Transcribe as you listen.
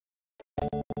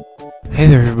Hey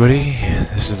there everybody,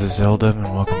 this is the Zelda and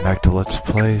welcome back to Let's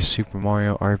Play Super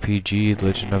Mario RPG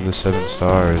Legend of the Seven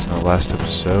Stars. In the last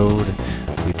episode,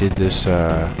 we did this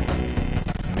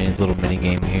little mini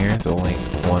game here, the only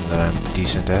one that I'm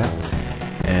decent at.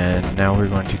 And now we're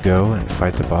going to go and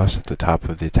fight the boss at the top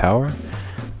of the tower,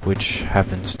 which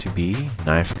happens to be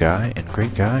Knife Guy and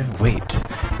Great Guy. Wait,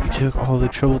 you took all the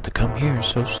trouble to come here,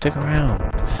 so stick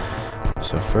around.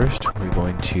 So first, we're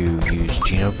going to use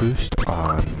Geno Boost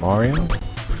on Mario.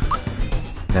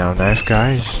 Now, Knife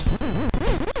Guys,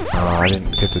 I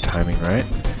didn't get the timing right.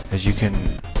 As you can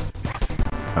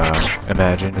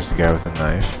imagine, is the guy with the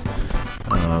knife.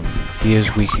 He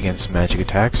is weak against magic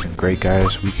attacks, and Great Guy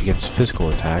is weak against physical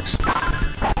attacks.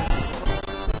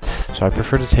 So I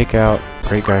prefer to take out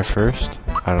Great Guy first.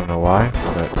 I don't know why,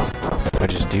 but I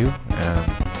just do.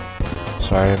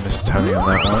 Sorry I missed the timing on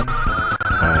that one.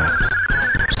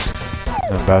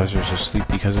 Bowser's asleep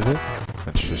because of it.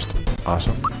 That's just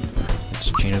awesome.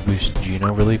 Let's Geno Boost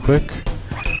Geno really quick.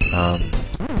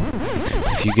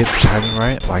 If you get the timing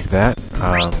right, like that,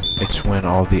 it's when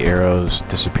all the arrows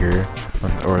disappear,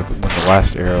 or when the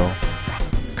last arrow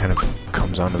kind of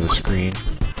comes onto the screen,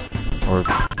 or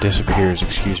disappears,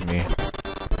 excuse me.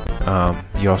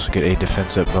 You also get a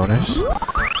defense up bonus.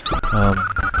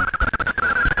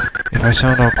 If I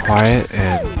sound all quiet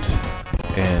and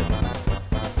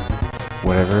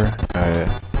whatever,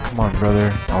 come on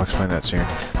brother, I'll explain that soon.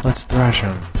 Let's thrash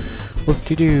them.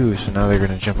 Whoop-de-doo. So now they're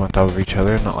gonna jump on top of each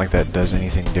other, not like that does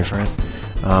anything different.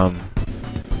 What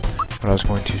I was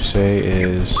going to say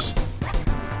is...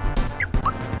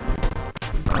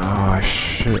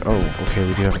 Oh, okay,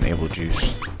 we do have an Able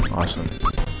Juice. Awesome.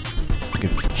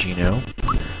 Give it to Geno.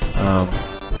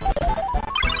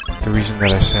 The reason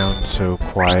that I sound so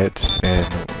quiet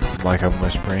and like I'm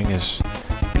whispering is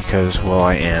because, well,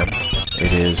 I am.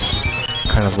 It is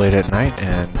kind of late at night,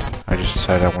 and I just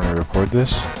decided I want to record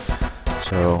this.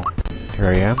 So, here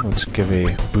I am. Let's give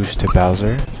a boost to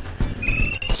Bowser.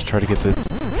 Let's try to get the...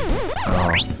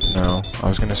 Oh, no. I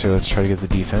was going to say let's try to get the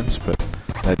defense, but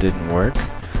that didn't work.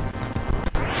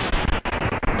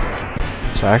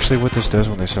 So actually what this does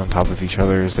when they sit on top of each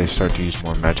other is they start to use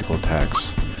more magical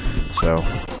attacks. So...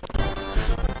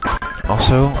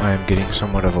 Also, I'm getting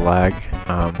somewhat of a lag.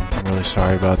 I'm really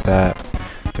sorry about that.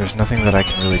 There's nothing that I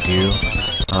can really do.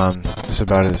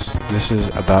 This is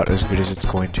about as good as it's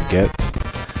going to get.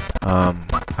 I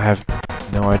have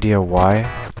no idea why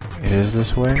it is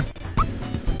this way.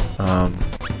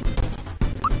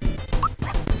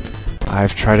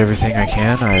 I've tried everything I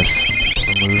can. I've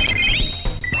removed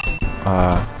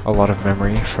a lot of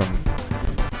memory from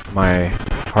my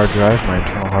hard drive, my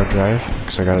internal hard drive,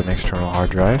 because I got an external hard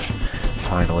drive,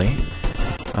 finally.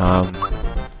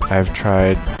 I've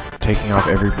tried taking off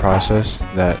every process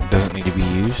that doesn't need to be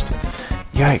used.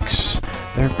 Yikes!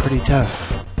 They're pretty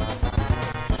tough.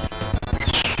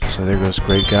 So there goes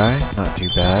Great Guy, not too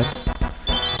bad.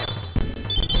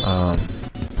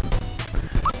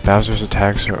 Bowser's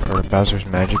attacks, or Bowser's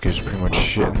magic is pretty much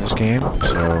shit in this game,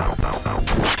 so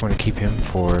we're just going to keep him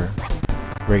for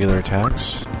regular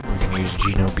attacks. We can use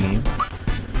Geno Beam.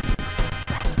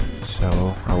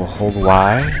 So, I will hold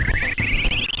Y.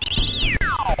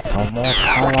 For more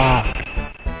power!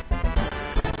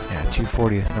 Yeah,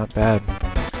 240, not bad.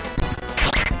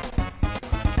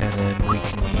 And then we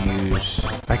can use...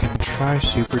 I can try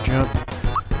Super Jump.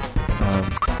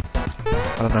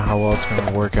 I don't know how well it's going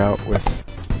to work out with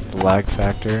the lag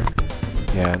factor.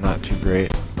 Yeah, not too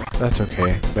great. That's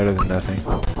okay. Better than nothing.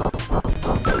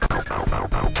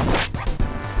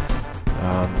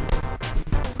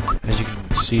 As you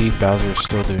can see, Bowser is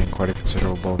still doing quite a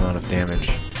considerable amount of damage,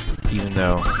 even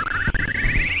though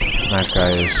Knife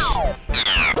Guy is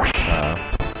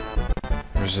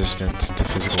resistant to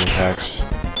physical attacks.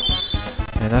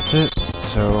 And that's it.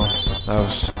 So that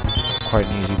was quite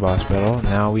an easy boss battle.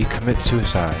 Now we commit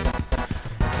suicide.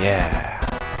 Yeah.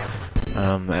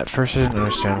 At first I didn't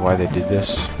understand why they did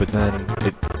this, but then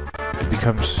it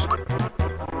becomes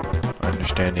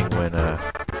understanding when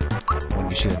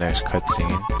you see the next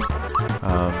cutscene.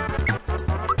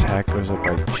 Attack goes up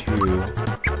by 2.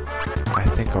 I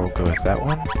think I'll go with that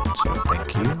one, so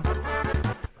thank you.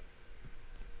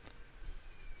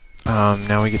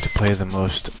 Now we get to play the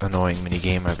most annoying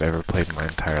minigame I've ever played in my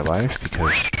entire life,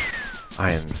 because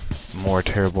I am more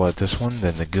terrible at this one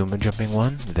than the Goomba jumping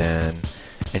one, than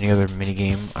any other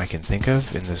minigame I can think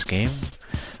of in this game.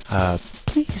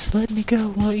 Please let me go,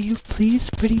 won't you? Please,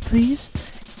 pretty please?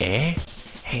 Eh?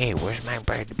 Hey, where's my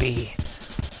bird to be?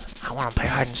 I want to play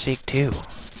hide and seek too.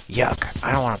 Yuck,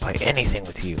 I don't want to play anything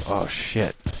with you. Oh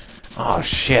shit. Oh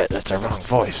shit, that's a wrong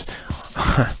voice.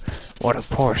 What a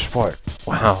poor sport.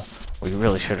 Wow, we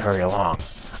really should hurry along.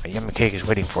 A yummy cake is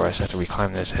waiting for us after we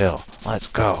climb this hill. Let's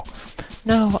go.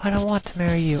 No, I don't want to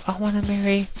marry you. I want to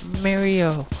marry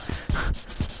Mario.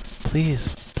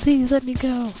 Please, please let me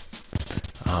go.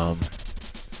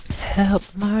 Help,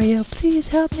 Mario. Please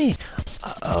help me.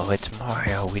 Uh-oh, it's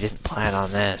Mario. We didn't plan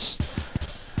on this.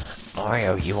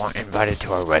 Mario, you aren't invited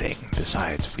to our wedding.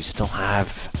 Besides, we still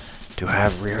have to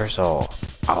have rehearsal.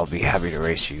 I'll be happy to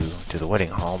race you to the wedding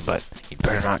hall, but you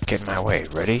better not get in my way.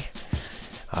 Ready?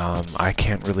 I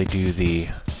can't really do the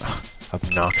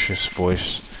obnoxious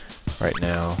voice right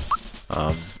now.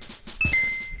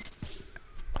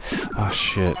 Oh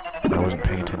shit, I wasn't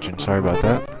paying attention. Sorry about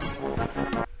that.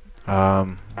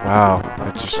 Wow,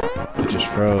 it just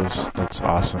froze. That's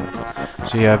awesome.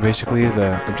 So yeah, basically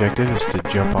the objective is to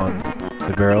jump on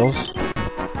the barrels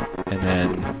and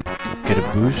then get a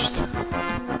boost,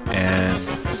 and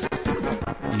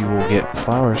you will get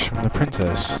flowers from the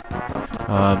princess.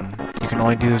 You can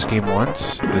only do this game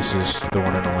once. This is the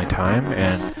one and only time,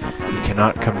 and you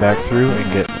cannot come back through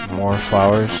and get more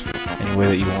flowers any way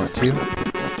that you want to. You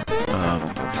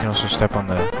can also step on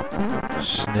the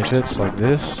sniffets like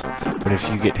this, but if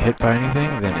you get hit by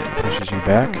anything, then it pushes you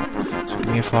back. So give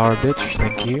me a flower, bitch.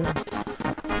 Thank you.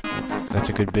 That's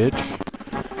a good bitch.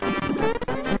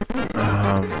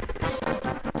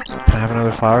 Can I have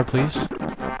another flower, please?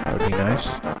 That would be nice.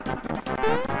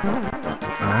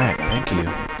 Alright, thank you.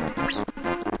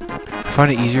 I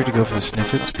find it easier to go for the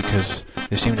sniffets because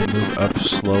they seem to move up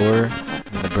slower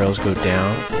and the barrels go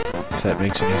down. If that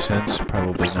makes any sense,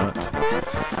 probably not.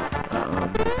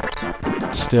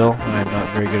 Still, I'm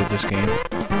not very good at this game.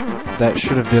 That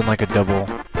should have been like a double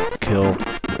kill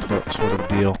sort of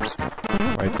deal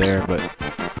right there, but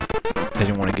they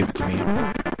didn't want to give it to me.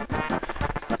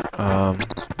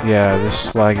 Yeah,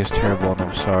 this lag is terrible and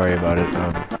I'm sorry about it.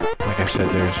 Like I said,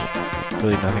 there't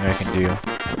really nothing I can do.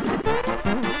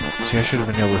 See, I should have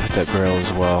been able to hit that barrel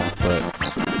as well, but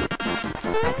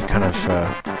I kind of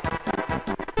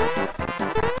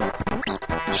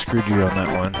screwed you on that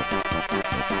one.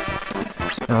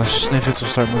 Now the sniffets will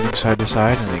start moving side to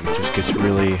side, and it just gets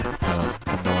really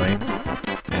annoying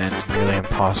and nearly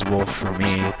impossible for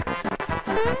me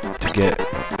to get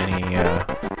any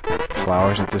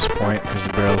flowers at this point because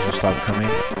the barrels will stop coming.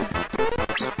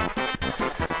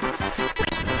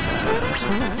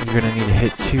 You're gonna need to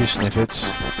hit 2 sniffets,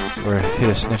 or hit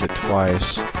a sniffet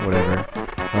twice, whatever,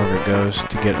 however it goes,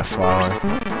 to get a flower,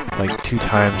 like 2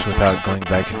 times without going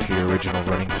back into your original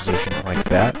running position like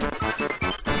that.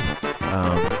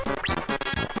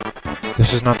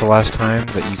 This is not the last time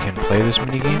that you can play this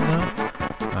minigame, though.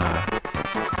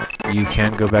 You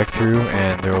can go back through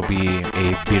and there will be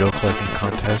a beetle collecting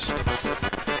contest,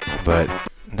 but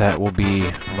that will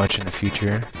be much in the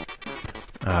future.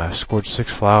 Scored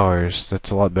 6 flowers.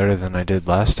 That's a lot better than I did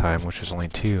last time, which was only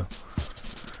 2.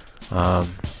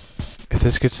 If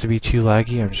this gets to be too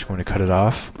laggy, I'm just going to cut it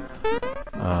off.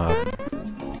 I'm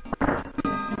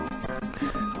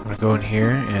going to go in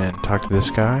here and talk to this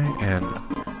guy, and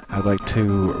I'd like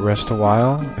to rest a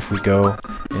while. If we go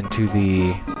into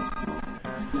the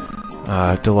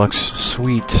deluxe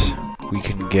suite, we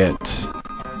can get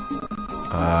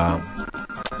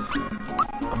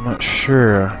I'm not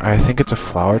sure. I think it's a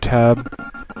flower tab.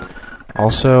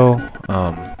 Also,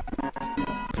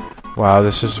 wow,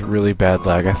 this is really bad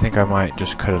lag. I think I might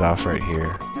just cut it off right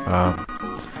here.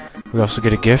 We also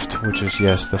get a gift, which is,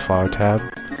 yes, the flower tab.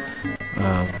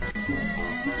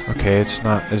 Okay, it's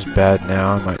not as bad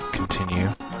now. I might continue.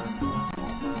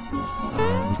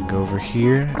 We can go over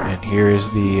here, and here is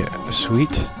the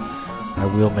suite. I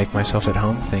will make myself at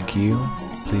home, thank you.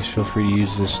 Please feel free to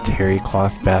use this terry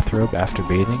cloth bathrobe after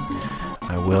bathing.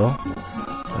 I will.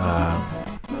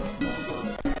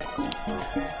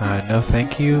 No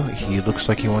thank you. He looks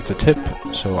like he wants a tip,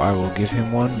 so I will give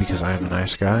him one because I am a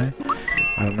nice guy.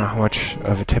 I don't know how much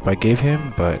of a tip I gave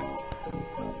him, but,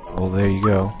 well, there you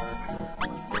go.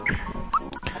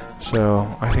 So,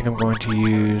 I think I'm going to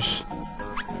use...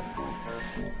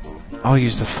 I'll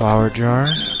use the flower jar,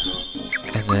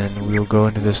 and then we'll go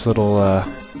into this little, well,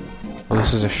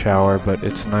 this is a shower, but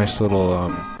it's a nice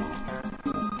little,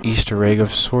 Easter egg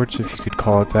of sorts, if you could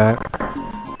call it that.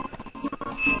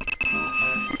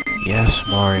 Yes,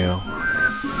 Mario.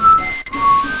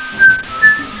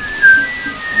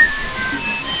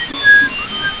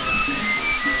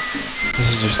 This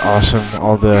is just awesome.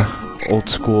 All the old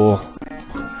school,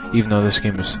 even though this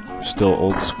game is still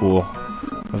old school,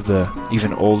 of the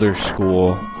even older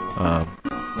school,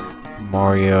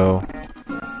 Mario-esque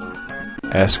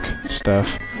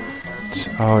stuff.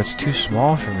 Oh, it's too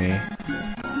small for me.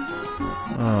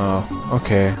 Oh,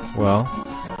 okay, well,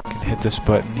 can hit this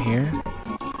button here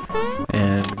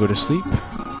and go to sleep.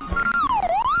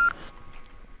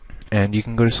 And you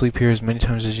can go to sleep here as many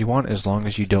times as you want, as long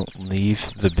as you don't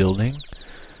leave the building,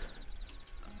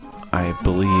 I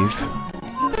believe.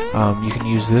 You can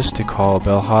use this to call a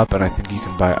bellhop, and I think you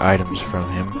can buy items from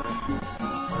him.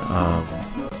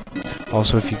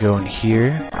 Also, if you go in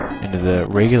here, into the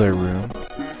regular room,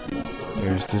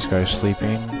 there's this guy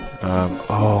sleeping.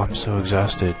 Oh, I'm so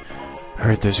exhausted. I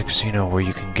heard there's a casino where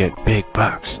you can get big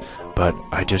bucks, but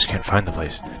I just can't find the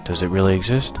place. Does it really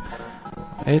exist?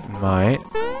 It might.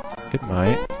 It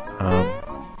might.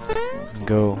 You can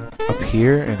go up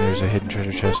here, and there's a hidden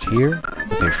treasure chest here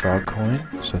with a frog coin,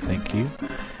 so thank you.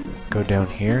 Go down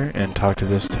here and talk to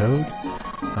this toad.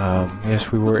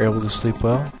 Yes, we were able to sleep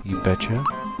well, you betcha.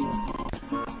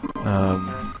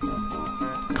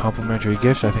 Complimentary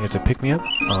gift, I think it's a pick-me-up.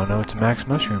 Oh no, it's a max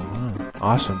mushroom. Oh,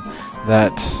 awesome.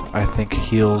 That, I think,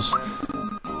 heals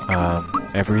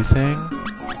everything.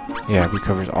 Yeah, it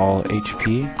recovers all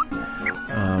HP.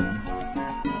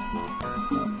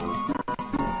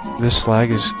 This slag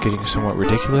is getting somewhat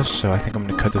ridiculous, so I think I'm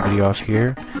going to cut the video off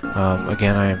here.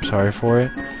 Again, I am sorry for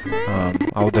it.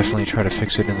 I'll definitely try to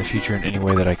fix it in the future in any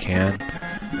way that I can.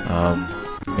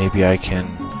 Maybe I can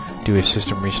do a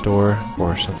system restore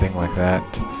or something like that.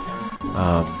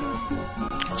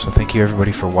 So thank you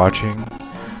everybody for watching.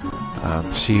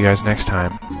 See you guys next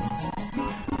time.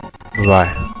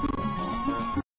 Bye-bye.